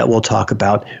that we'll talk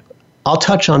about. I'll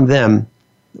touch on them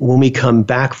when we come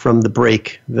back from the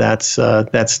break. That's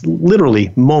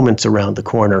literally moments around the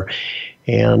corner,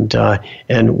 and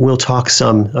we'll talk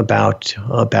some about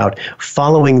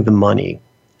following the money.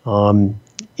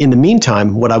 In the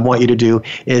meantime, what I want you to do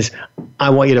is I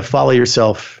want you to follow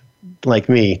yourself, like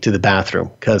me, to the bathroom,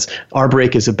 because our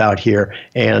break is about here,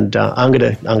 and I'm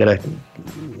gonna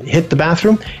hit the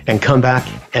bathroom and come back,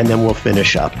 and then we'll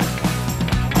finish up.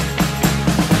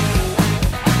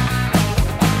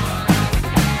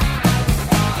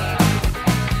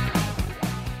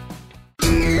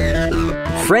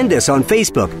 Friend us on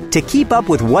Facebook to keep up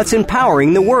with what's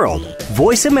empowering the world.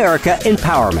 Voice America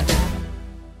Empowerment.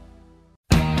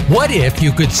 What if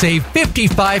you could save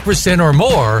 55% or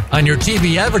more on your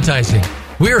TV advertising?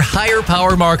 We're Higher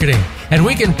Power Marketing, and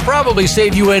we can probably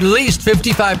save you at least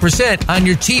 55% on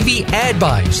your TV ad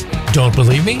buys. Don't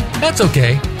believe me? That's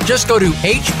okay. Just go to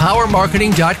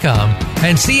hpowermarketing.com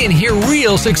and see and hear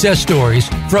real success stories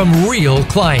from real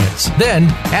clients. Then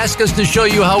ask us to show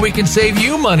you how we can save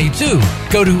you money too.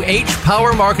 Go to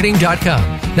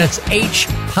hpowermarketing.com. That's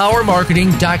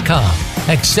hpowermarketing.com.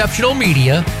 Exceptional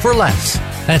media for less.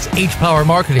 That's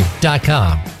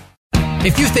hpowermarketing.com.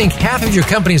 If you think half of your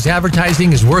company's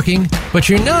advertising is working, but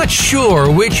you're not sure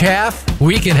which half,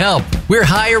 we can help. We're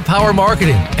Higher Power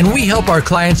Marketing, and we help our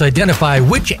clients identify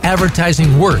which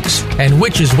advertising works and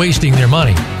which is wasting their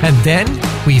money. And then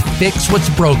we fix what's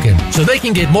broken so they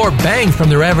can get more bang from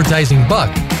their advertising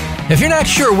buck. If you're not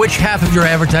sure which half of your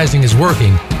advertising is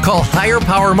working, call Higher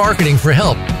Power Marketing for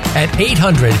help at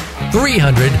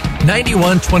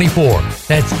 800-300-9124.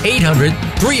 That's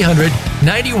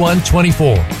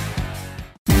 800-300-9124.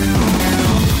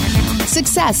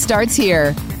 Success starts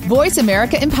here.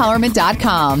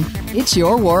 VoiceAmericaEmpowerment.com. It's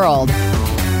your world.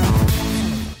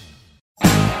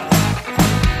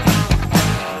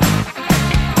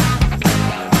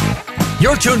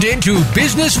 You're tuned in to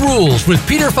Business Rules with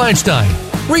Peter Feinstein.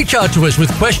 Reach out to us with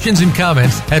questions and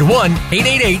comments at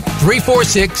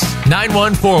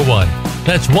 1-888-346-9141.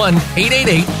 That's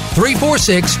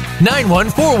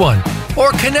 1-888-346-9141.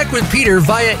 Or connect with Peter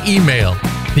via email.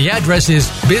 The address is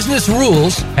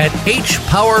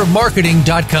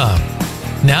businessrules@hpowermarketing.com.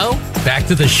 Now, back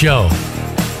to the show.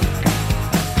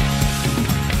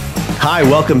 Hi,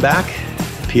 welcome back.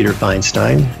 Peter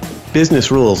Feinstein.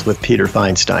 Business Rules with Peter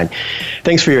Feinstein.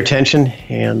 Thanks for your attention,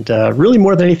 and really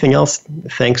more than anything else,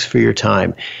 thanks for your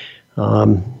time.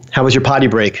 How was your potty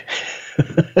break?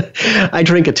 I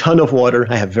drink a ton of water.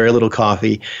 I have very little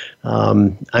coffee.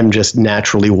 I'm just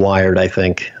naturally wired, I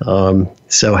think.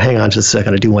 So hang on just a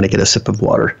second. I do want to get a sip of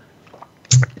water.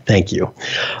 Thank you.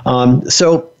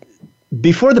 So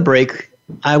before the break,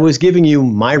 I was giving you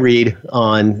my read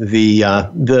on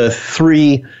the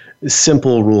three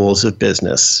simple rules of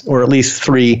business, or at least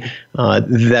three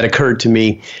that occurred to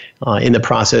me in the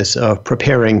process of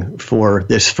preparing for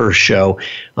this first show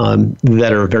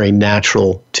that are very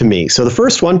natural to me. So the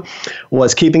first one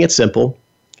was keeping it simple.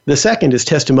 The second is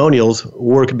testimonials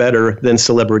work better than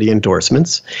celebrity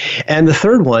endorsements. And the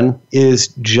third one is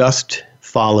just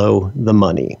follow the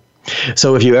money.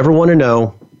 So if you ever want to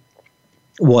know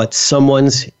what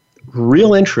someone's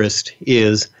real interest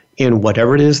is in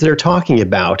whatever it is they're talking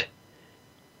about,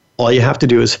 all you have to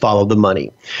do is follow the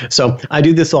money. So I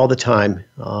do this all the time.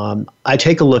 I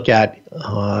take a look at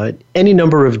any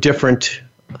number of different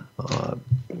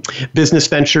business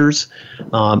ventures.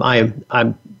 I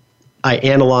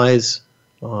analyze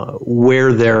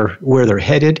where they're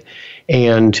headed,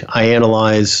 and I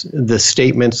analyze the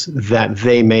statements that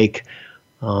they make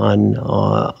on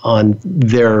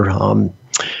their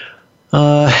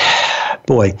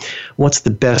what's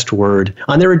the best word?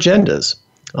 On their agendas.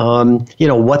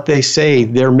 What they say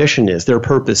their mission is, their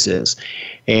purpose is.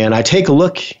 And I take a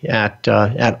look at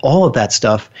all of that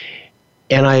stuff,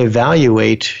 and I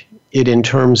evaluate it in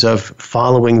terms of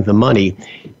following the money.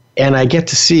 And I get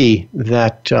to see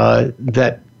that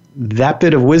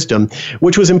bit of wisdom,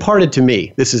 which was imparted to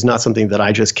me. This is not something that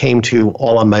I just came to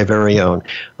all on my very own.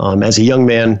 As a young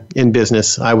man in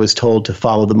business, I was told to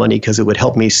follow the money because it would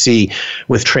help me see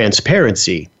with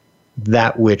transparency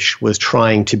that which was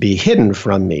trying to be hidden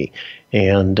from me.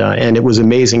 And it was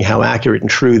amazing how accurate and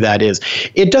true that is.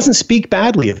 It doesn't speak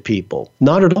badly of people,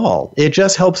 not at all. It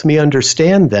just helps me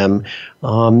understand them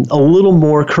a little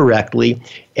more correctly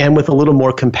and with a little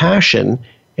more compassion.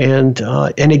 And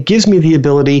it gives me the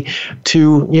ability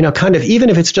to, kind of, even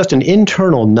if it's just an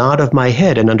internal nod of my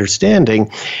head and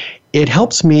understanding, it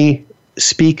helps me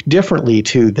speak differently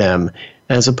to them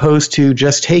as opposed to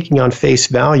just taking on face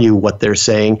value what they're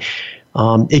saying.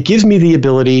 It gives me the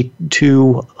ability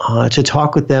to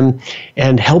talk with them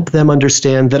and help them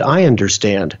understand that I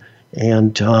understand.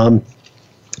 And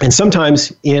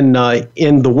sometimes in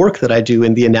the work that I do,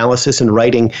 in the analysis and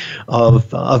writing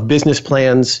of business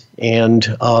plans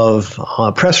and of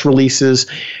press releases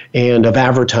and of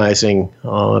advertising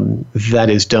that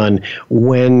is done,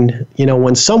 when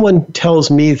someone tells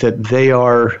me that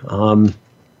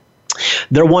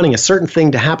they're wanting a certain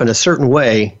thing to happen a certain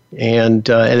way, and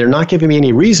they're not giving me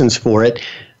any reasons for it,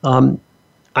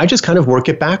 I just kind of work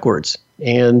it backwards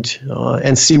and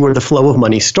see where the flow of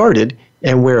money started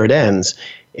and where it ends.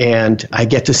 And I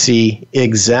get to see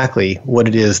exactly what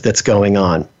it is that's going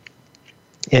on.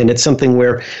 And it's something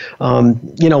where,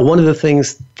 one of the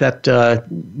things that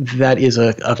is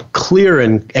a clear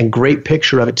and great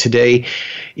picture of it today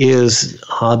is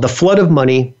the flood of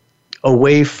money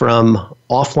away from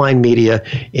offline media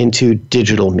into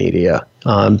digital media.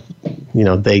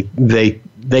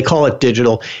 They call it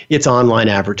digital. It's online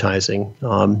advertising.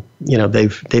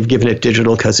 They've given it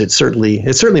digital because it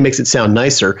certainly makes it sound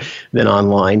nicer than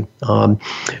online.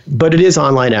 But it is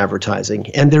online advertising,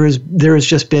 and there has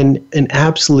just been an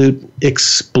absolute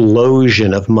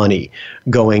explosion of money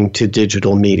going to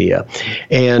digital media,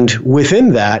 and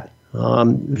within that,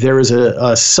 there is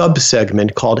a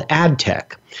sub-segment called ad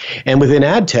tech. And within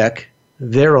ad tech,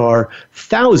 there are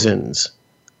thousands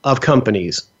of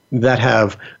companies that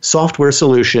have software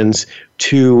solutions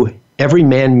to every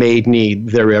man-made need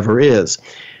there ever is.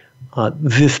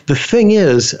 The thing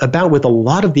is, about with a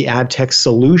lot of the ad tech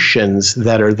solutions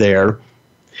that are there,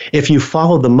 if you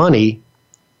follow the money,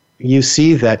 you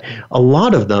see that a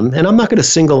lot of them, and I'm not going to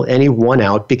single any one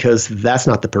out because that's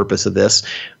not the purpose of this.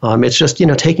 It's just,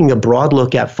 taking a broad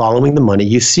look at following the money,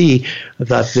 you see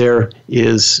that there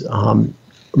is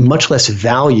much less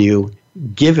value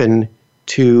given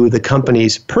to the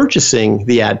companies purchasing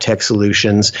the ad tech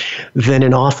solutions than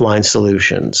in offline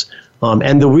solutions.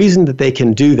 And the reason that they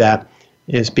can do that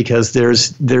is because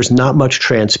there's not much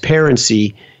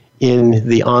transparency in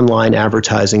the online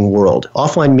advertising world.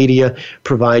 Offline media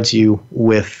provides you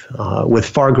with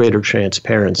far greater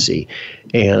transparency,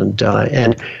 and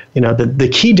the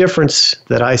key difference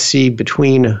that I see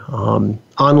between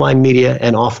online media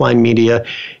and offline media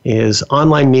is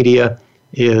online media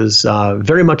is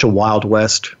very much a Wild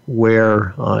West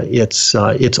where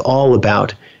it's all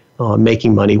about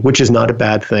making money, which is not a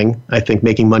bad thing. I think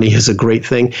making money is a great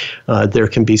thing. There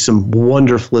can be some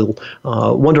wonderful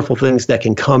things that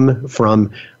can come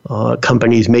from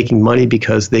companies making money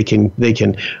because they can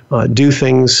do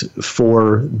things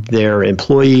for their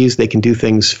employees. They can do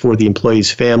things for the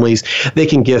employees' families. They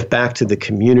can give back to the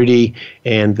community,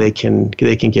 and they can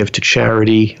give to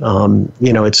charity.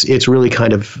 It's really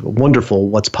kind of wonderful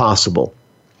what's possible.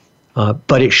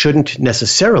 But it shouldn't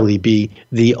necessarily be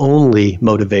the only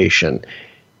motivation.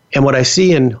 And what I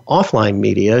see in offline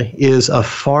media is a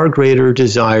far greater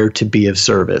desire to be of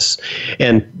service.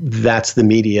 And that's the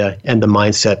media and the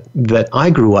mindset that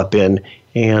I grew up in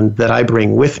and that I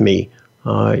bring with me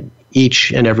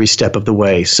each and every step of the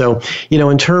way. So,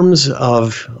 in terms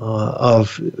of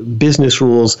business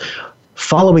rules,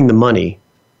 following the money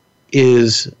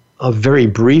is a very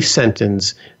brief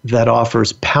sentence that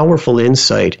offers powerful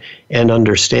insight and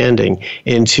understanding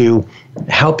into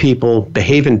how people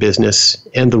behave in business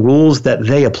and the rules that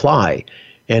they apply.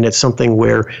 And it's something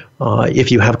where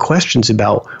if you have questions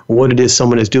about what it is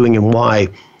someone is doing and why,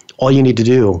 all you need to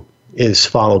do is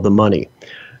follow the money.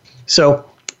 So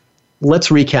let's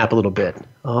recap a little bit.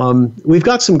 We've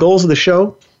got some goals of the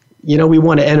show. We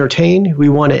want to entertain. We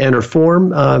want to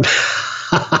inform.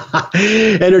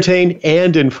 Entertain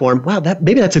and inform. Wow,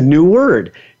 maybe that's a new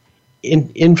word.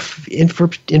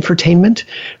 Infotainment?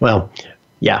 Well,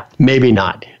 yeah, maybe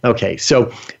not. Okay,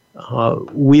 so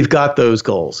we've got those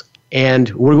goals.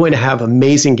 And we're going to have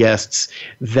amazing guests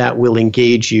that will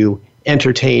engage you,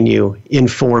 entertain you,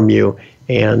 inform you,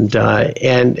 and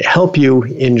help you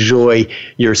enjoy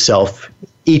yourself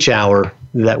each hour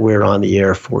that we're on the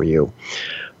air for you.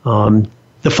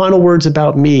 The final words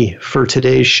about me for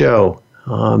today's show.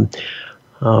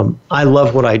 I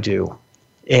love what I do,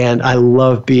 and I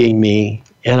love being me,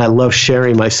 and I love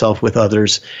sharing myself with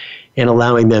others and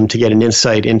allowing them to get an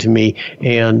insight into me.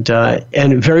 And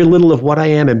very little of what I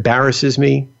am embarrasses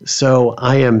me, so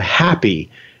I am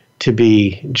happy to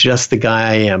be just the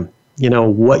guy I am.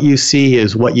 What you see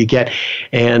is what you get,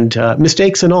 and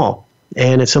mistakes and all.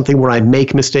 And it's something where I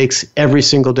make mistakes every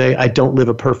single day. I don't live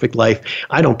a perfect life.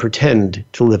 I don't pretend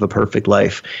to live a perfect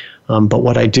life. But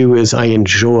what I do is I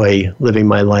enjoy living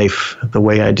my life the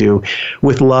way I do,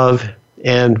 with love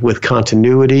and with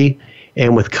continuity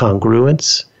and with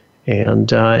congruence.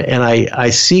 And I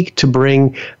seek to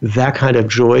bring that kind of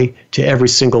joy to every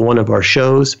single one of our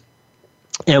shows.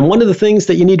 And one of the things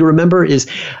that you need to remember is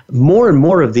more and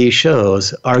more of these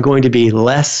shows are going to be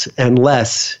less and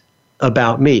less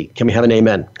about me. Can we have an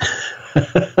amen?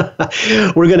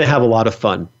 We're going to have a lot of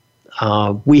fun.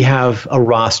 We have a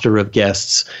roster of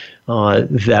guests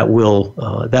that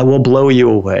will blow you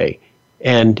away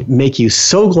and make you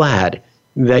so glad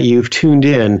that you've tuned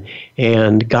in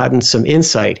and gotten some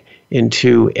insight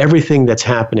into everything that's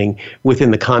happening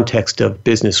within the context of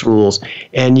business rules.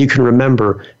 And you can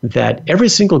remember that every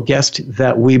single guest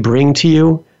that we bring to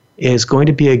you is going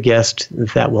to be a guest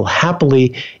that will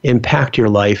happily impact your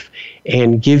life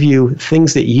and give you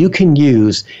things that you can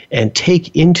use and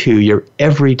take into your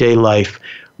everyday life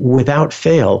without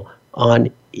fail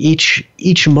on each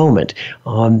moment.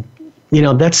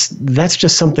 That's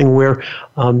just something where,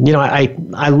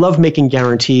 I love making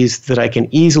guarantees that I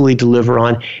can easily deliver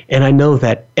on, and I know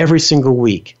that every single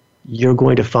week you're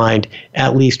going to find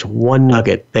at least one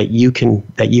nugget that you can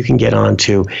get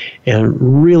onto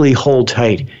and really hold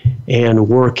tight and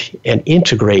work and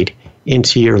integrate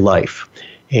into your life.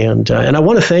 And I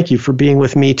want to thank you for being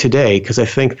with me today, because I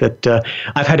think that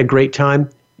I've had a great time.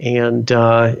 And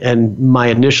my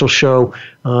initial show,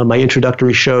 my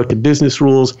introductory show to Business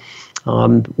Rules,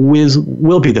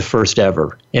 will be the first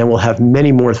ever, and we'll have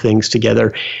many more things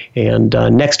together. And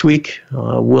next week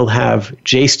we'll have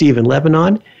J. Stephen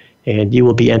Lebanon, and you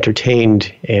will be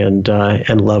entertained and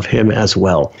love him as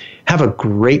well. Have a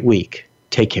great week.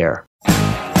 Take care.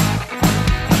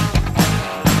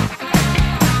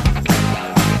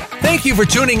 Thank you for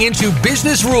tuning into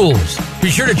Business Rules.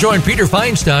 Be sure to join Peter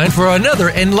Feinstein for another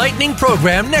enlightening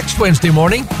program next Wednesday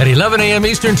morning at 11 a.m.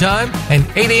 Eastern Time and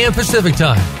 8 a.m. Pacific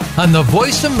Time on the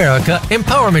Voice America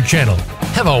Empowerment Channel.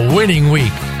 Have a winning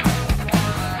week.